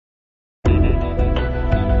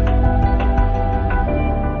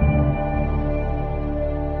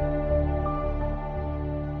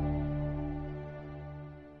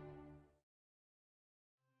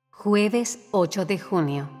Jueves 8 de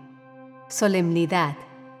junio. Solemnidad,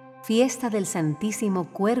 fiesta del Santísimo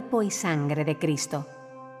Cuerpo y Sangre de Cristo.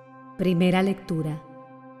 Primera lectura.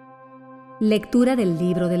 Lectura del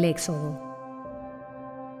libro del Éxodo.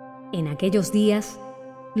 En aquellos días,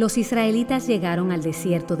 los israelitas llegaron al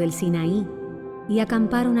desierto del Sinaí y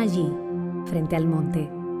acamparon allí, frente al monte.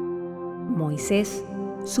 Moisés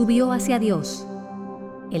subió hacia Dios.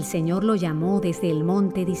 El Señor lo llamó desde el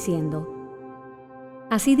monte diciendo: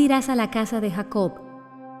 Así dirás a la casa de Jacob,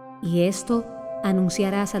 y esto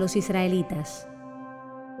anunciarás a los israelitas.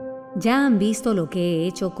 Ya han visto lo que he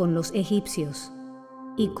hecho con los egipcios,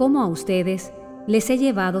 y cómo a ustedes les he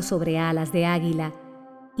llevado sobre alas de águila,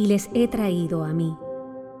 y les he traído a mí.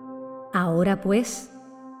 Ahora pues,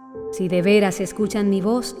 si de veras escuchan mi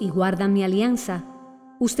voz y guardan mi alianza,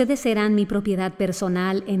 ustedes serán mi propiedad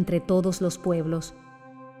personal entre todos los pueblos,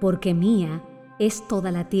 porque mía es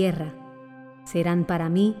toda la tierra. Serán para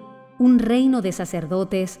mí un reino de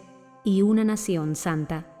sacerdotes y una nación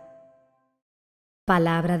santa.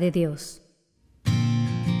 Palabra de Dios.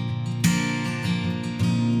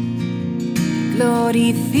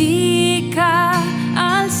 Glorifica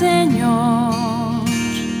al Señor,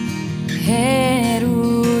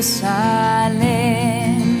 Jerusalén.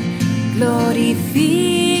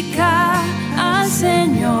 Glorifica al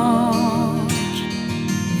Señor,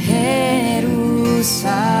 Jerusalén.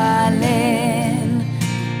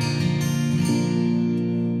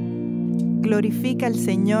 Glorifica al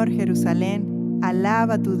Señor, Jerusalén,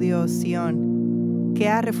 alaba a tu Dios, Sión, que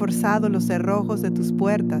ha reforzado los cerrojos de tus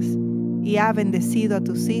puertas y ha bendecido a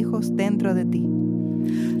tus hijos dentro de ti.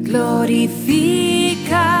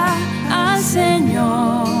 Glorifica al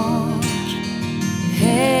Señor,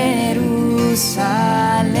 Jerusalén.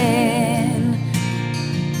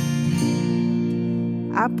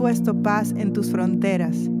 Ha puesto paz en tus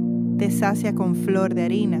fronteras, te sacia con flor de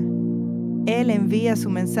harina. Él envía su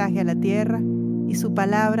mensaje a la tierra y su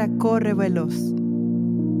palabra corre veloz.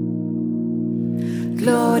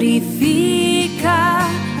 Glorifica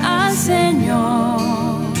al Señor,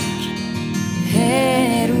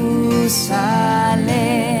 Jerusalén.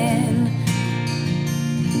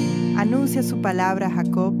 Anuncia su palabra a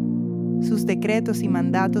Jacob, sus decretos y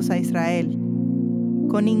mandatos a Israel.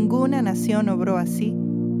 Con ninguna nación obró así,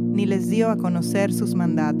 ni les dio a conocer sus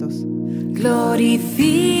mandatos.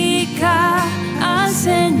 Glorifica al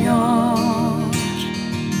Señor,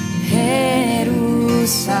 Jerusalén.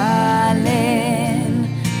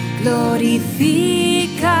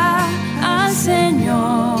 Glorifica al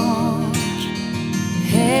Señor,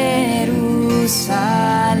 Jerusalén.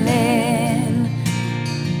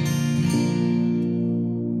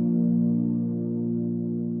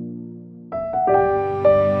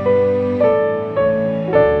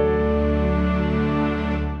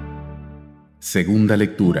 Segunda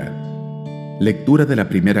lectura. Lectura de la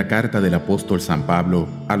primera carta del apóstol San Pablo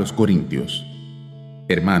a los Corintios.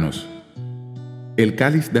 Hermanos, el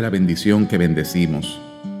cáliz de la bendición que bendecimos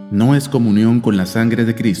no es comunión con la sangre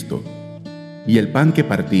de Cristo, y el pan que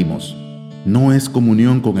partimos no es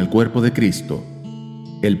comunión con el cuerpo de Cristo.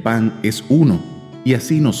 El pan es uno, y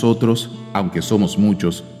así nosotros, aunque somos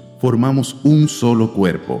muchos, formamos un solo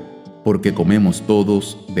cuerpo, porque comemos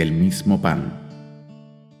todos del mismo pan.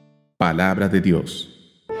 Palabra de Dios.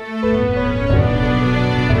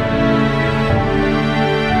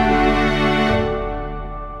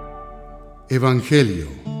 Evangelio.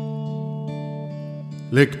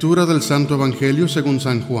 Lectura del Santo Evangelio según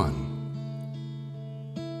San Juan.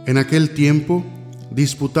 En aquel tiempo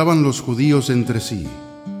disputaban los judíos entre sí: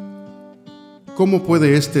 ¿cómo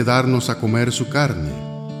puede éste darnos a comer su carne?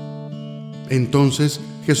 Entonces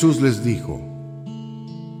Jesús les dijo: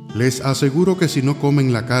 les aseguro que si no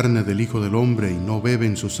comen la carne del Hijo del Hombre y no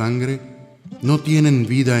beben su sangre, no tienen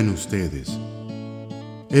vida en ustedes.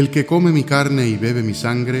 El que come mi carne y bebe mi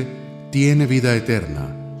sangre, tiene vida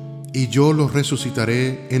eterna, y yo los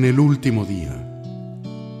resucitaré en el último día.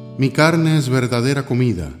 Mi carne es verdadera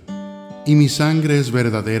comida, y mi sangre es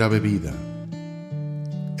verdadera bebida.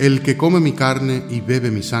 El que come mi carne y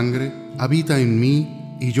bebe mi sangre, habita en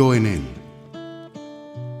mí y yo en él.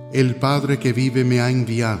 El Padre que vive me ha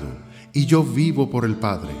enviado, y yo vivo por el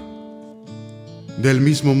Padre. Del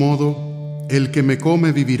mismo modo, el que me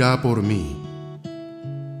come vivirá por mí.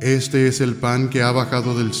 Este es el pan que ha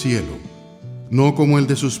bajado del cielo, no como el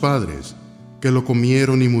de sus padres, que lo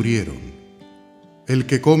comieron y murieron. El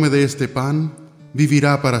que come de este pan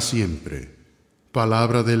vivirá para siempre.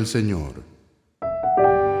 Palabra del Señor.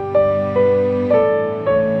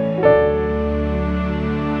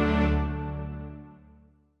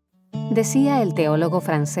 Decía el teólogo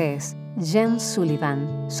francés Jean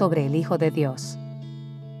Sullivan sobre el Hijo de Dios: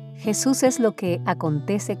 Jesús es lo que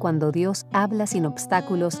acontece cuando Dios habla sin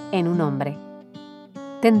obstáculos en un hombre.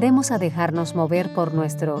 Tendemos a dejarnos mover por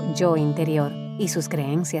nuestro yo interior y sus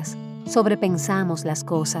creencias. Sobrepensamos las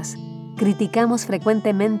cosas. Criticamos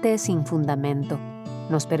frecuentemente sin fundamento.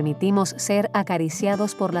 Nos permitimos ser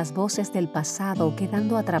acariciados por las voces del pasado,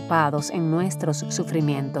 quedando atrapados en nuestros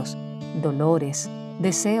sufrimientos, dolores,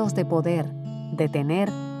 deseos de poder, de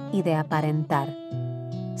tener y de aparentar.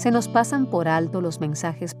 Se nos pasan por alto los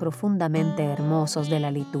mensajes profundamente hermosos de la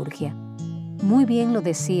liturgia. Muy bien lo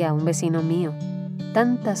decía un vecino mío: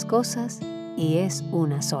 tantas cosas y es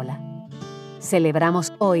una sola.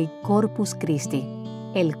 Celebramos hoy Corpus Christi,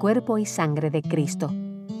 el cuerpo y sangre de Cristo.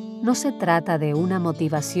 No se trata de una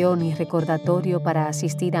motivación y recordatorio para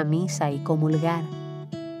asistir a misa y comulgar.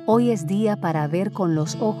 Hoy es día para ver con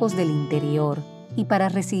los ojos del interior y para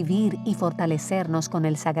recibir y fortalecernos con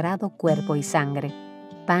el sagrado cuerpo y sangre,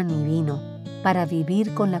 pan y vino, para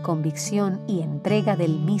vivir con la convicción y entrega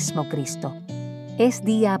del mismo Cristo. Es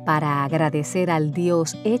día para agradecer al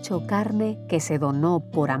Dios hecho carne que se donó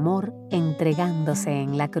por amor entregándose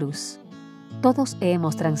en la cruz. Todos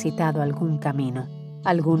hemos transitado algún camino,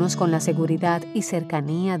 algunos con la seguridad y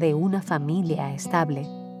cercanía de una familia estable,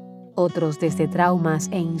 otros desde traumas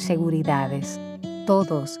e inseguridades,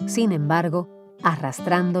 todos, sin embargo,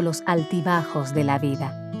 arrastrando los altibajos de la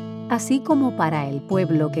vida. Así como para el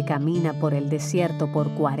pueblo que camina por el desierto por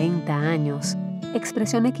 40 años,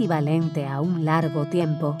 expresión equivalente a un largo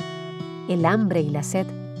tiempo, el hambre y la sed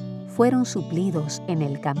fueron suplidos en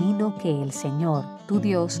el camino que el Señor, tu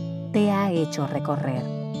Dios, te ha hecho recorrer.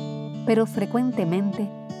 Pero frecuentemente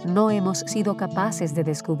no hemos sido capaces de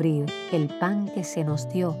descubrir el pan que se nos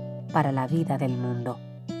dio para la vida del mundo.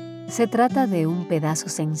 Se trata de un pedazo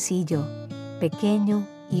sencillo, pequeño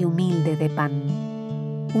y humilde de pan,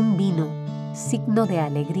 un vino, signo de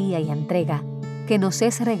alegría y entrega, que nos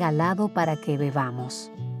es regalado para que bebamos.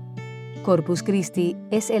 Corpus Christi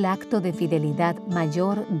es el acto de fidelidad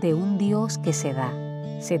mayor de un Dios que se da,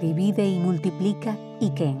 se divide y multiplica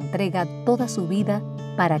y que entrega toda su vida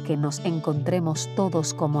para que nos encontremos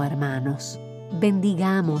todos como hermanos.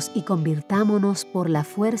 Bendigamos y convirtámonos por la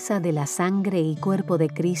fuerza de la sangre y cuerpo de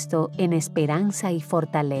Cristo en esperanza y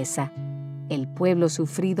fortaleza. El pueblo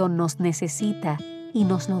sufrido nos necesita y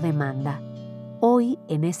nos lo demanda. Hoy,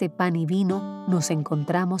 en ese pan y vino, nos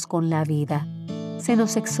encontramos con la vida. Se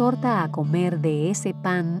nos exhorta a comer de ese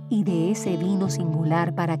pan y de ese vino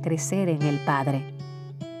singular para crecer en el Padre.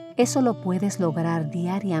 Eso lo puedes lograr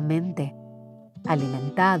diariamente.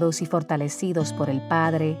 Alimentados y fortalecidos por el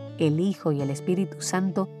Padre, el Hijo y el Espíritu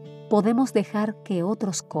Santo, podemos dejar que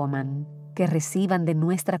otros coman, que reciban de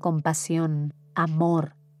nuestra compasión,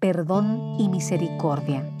 amor, perdón y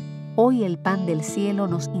misericordia. Hoy el pan del cielo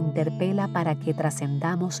nos interpela para que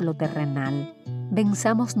trascendamos lo terrenal,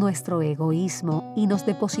 venzamos nuestro egoísmo y nos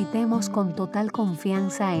depositemos con total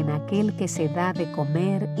confianza en aquel que se da de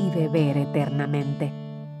comer y beber eternamente.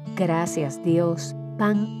 Gracias, Dios,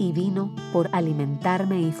 pan y vino, por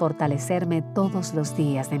alimentarme y fortalecerme todos los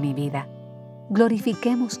días de mi vida.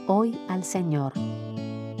 Glorifiquemos hoy al Señor.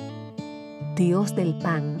 Dios del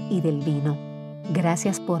pan y del vino,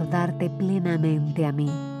 gracias por darte plenamente a mí,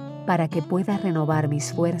 para que pueda renovar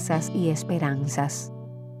mis fuerzas y esperanzas.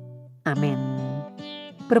 Amén.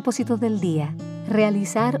 Propósito del día: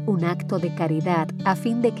 realizar un acto de caridad a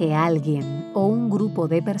fin de que alguien o un grupo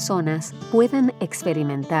de personas puedan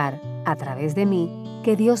experimentar, a través de mí,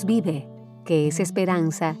 que Dios vive, que es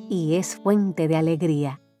esperanza y es fuente de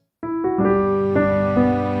alegría.